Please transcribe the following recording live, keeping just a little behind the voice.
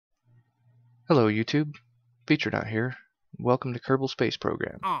Hello YouTube, Featured out here. Welcome to Kerbal Space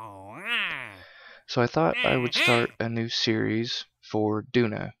Program. So I thought I would start a new series for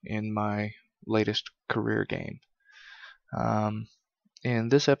Duna in my latest career game. In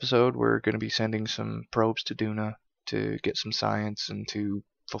this episode we're going to be sending some probes to Duna to get some science and to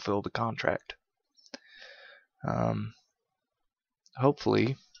fulfill the contract.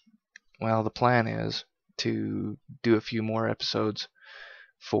 Hopefully, well, the plan is to do a few more episodes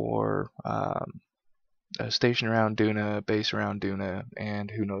for a station around Duna, a base around Duna, and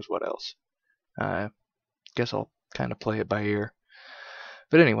who knows what else. Guess I'll kind of play it by ear.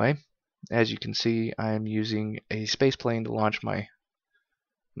 But anyway, as you can see, I'm using a space plane to launch my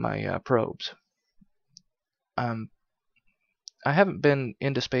probes. I haven't been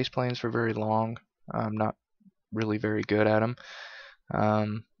into space planes for very long. I'm not really very good at them.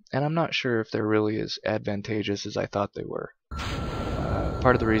 And I'm not sure if they're really as advantageous as I thought they were.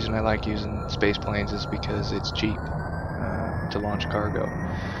 Part of the reason I like using space planes is because it's cheap to launch cargo.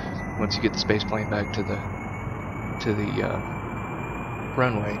 Once you get the space plane back to the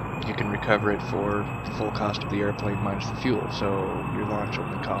runway, you can recover it for the full cost of the airplane minus the fuel, so your launch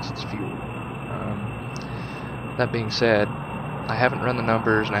only costs fuel. That being said, I haven't run the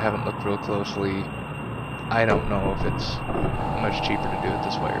numbers and I haven't looked real closely. I don't know if it's much cheaper to do it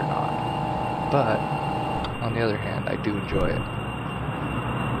this way or not. But, on the other hand, I do enjoy it.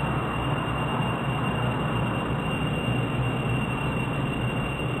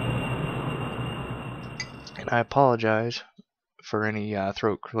 And I apologize for any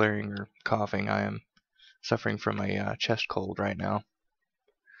throat clearing or coughing. I am suffering from a chest cold right now.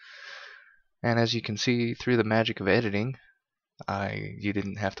 And as you can see through the magic of editing, you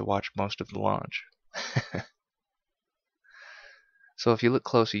didn't have to watch most of the launch. So if you look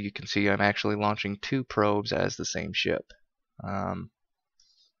closely, you can see I'm actually launching two probes as the same ship.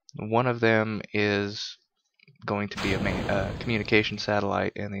 One of them is going to be a communication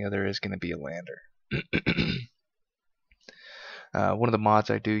satellite, and the other is going to be a lander. One of the mods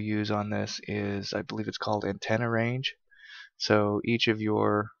I do use on this is, I believe it's called antenna range. So each of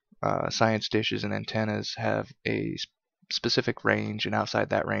your science dishes and antennas have a specific range, and outside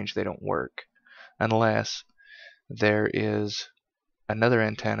that range they don't work unless there is another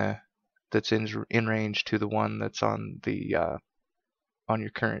antenna that's in range to the one that's on the on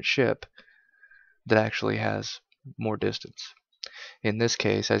your current ship that actually has more distance. In this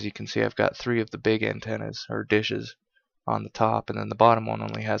case, as you can see, I've got three of the big antennas or dishes on the top, and then the bottom one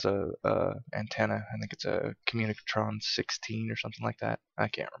only has a antenna. I think it's a Communicatron 16 or something like that. I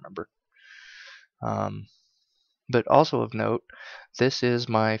can't remember. But also of note, this is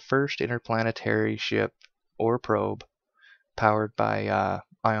my first interplanetary ship or probe powered by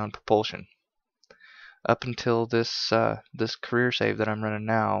ion propulsion. Up until this this career save that I'm running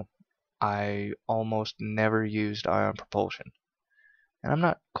now, I almost never used ion propulsion. And I'm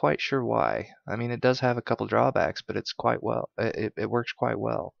not quite sure why. I mean, it does have a couple drawbacks, but it's quite well. It works quite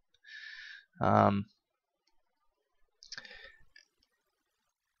well. Now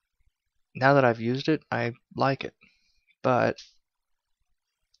that I've used it, I like it. But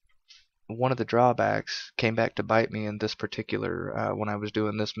one of the drawbacks came back to bite me in this particular when I was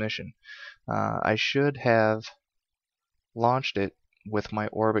doing this mission. I should have launched it with my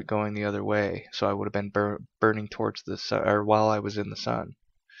orbit going the other way, so I would have been burning towards the sun, or while I was in the sun.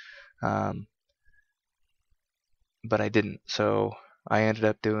 But I didn't, so I ended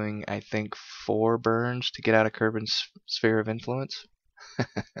up doing, I think, 4 burns to get out of Kerbin's sphere of influence.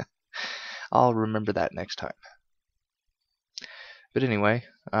 I'll remember that next time. But anyway,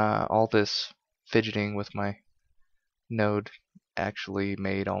 all this fidgeting with my node actually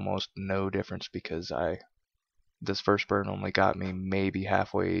made almost no difference because this first burn only got me maybe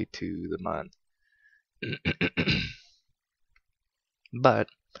halfway to the mun. But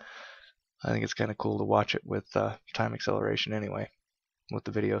I think it's kind of cool to watch it with time acceleration anyway, with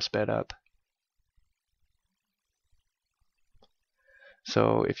the video sped up.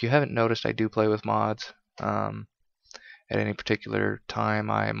 So if you haven't noticed, I do play with mods. At any particular time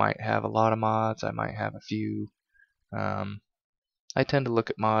I might have a lot of mods, I might have a few. I tend to look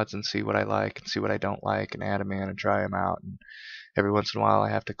at mods and see what I like and see what I don't like and add them in and try them out. And every once in a while I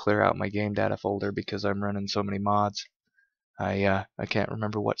have to clear out my game data folder because I'm running so many mods. I can't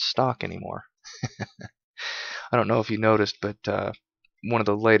remember what's stock anymore. I don't know if you noticed, but one of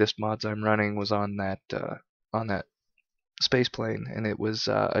the latest mods I'm running was on that space plane, and it was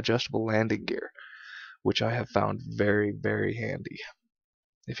adjustable landing gear, which I have found very, very handy.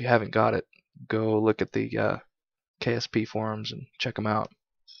 If you haven't got it, go look at the KSP forums and check them out.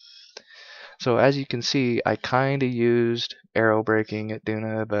 So as you can see, I kind of used aero braking at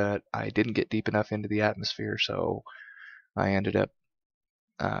Duna, but I didn't get deep enough into the atmosphere, so I ended up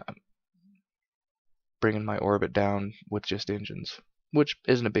uh, bringing my orbit down with just engines, which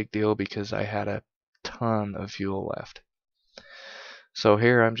isn't a big deal because I had a ton of fuel left. So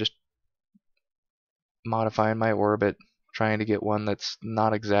here I'm just modifying my orbit, trying to get one that's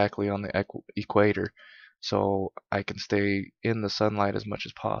not exactly on the equator, so I can stay in the sunlight as much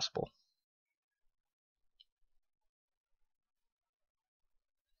as possible.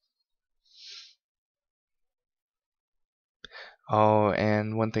 Oh,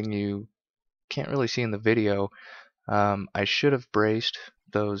 and one thing you can't really see in the video, I should have braced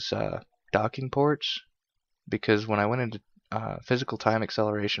those docking ports, because when I went into physical time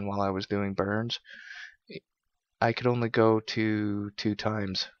acceleration while I was doing burns, I could only go to 2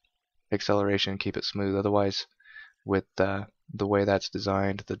 times acceleration and keep it smooth. Otherwise, with the way that's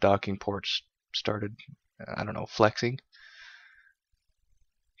designed, the docking ports started, I don't know, flexing.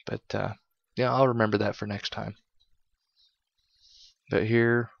 But yeah, I'll remember that for next time. But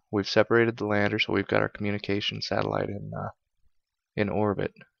here we've separated the lander, so we've got our communication satellite in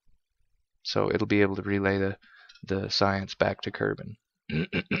orbit. So it'll be able to relay the science back to Kerbin. And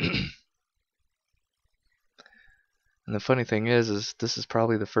the funny thing is this is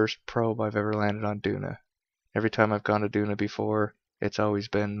probably the first probe I've ever landed on Duna. Every time I've gone to Duna before, it's always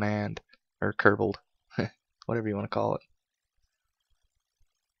been manned, or Kerbled, whatever you want to call it.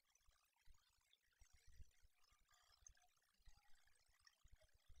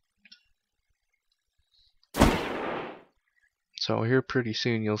 So here pretty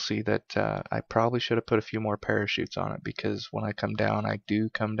soon you'll see that I probably should have put a few more parachutes on it, because when I come down, I do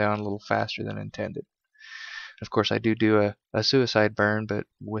come down a little faster than intended. Of course, I do a suicide burn, but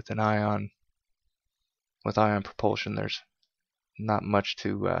with ion propulsion, there's not much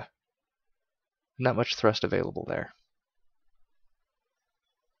thrust available there.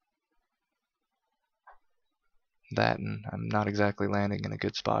 That, and I'm not exactly landing in a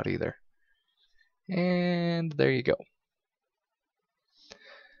good spot either. And there you go.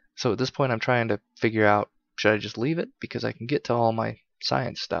 So at this point, I'm trying to figure out, should I just leave it because I can get to all my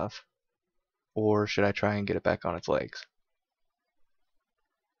science stuff, or should I try and get it back on its legs?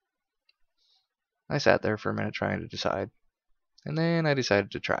 I sat there for a minute trying to decide, and then I decided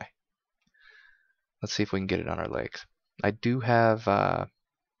to try. Let's see if we can get it on our legs. I do have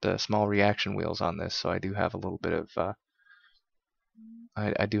the small reaction wheels on this, so I do have a little bit of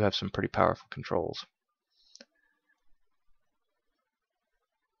I do have some pretty powerful controls.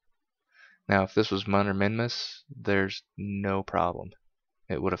 Now, if this was Mun or Minmus, there's no problem.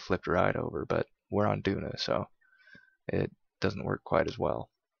 It would have flipped right over, but we're on Duna, so it doesn't work quite as well.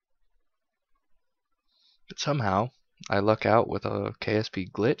 But somehow, I luck out with a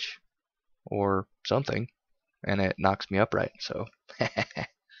KSP glitch or something, and it knocks me upright, so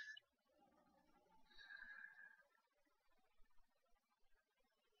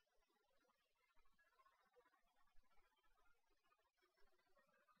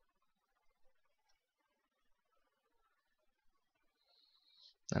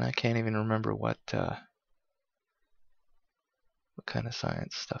and I can't even remember what kind of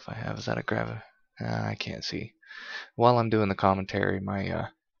science stuff I have. Is that a gravi? I can't see. While I'm doing the commentary, I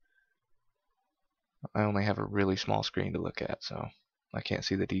only have a really small screen to look at, so I can't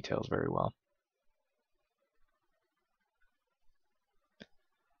see the details very well.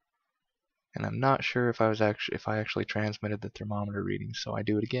 And I'm not sure if I actually transmitted the thermometer readings, so I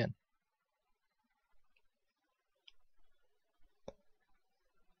do it again.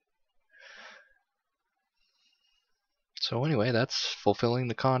 So anyway, that's fulfilling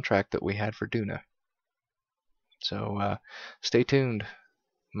the contract that we had for Duna. So stay tuned.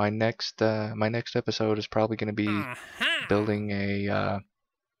 My next episode is probably going to be building a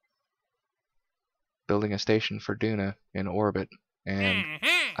station for Duna in orbit, and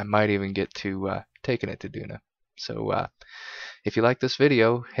I might even get to taking it to Duna. So if you like this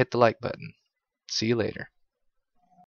video, hit the like button. See you later.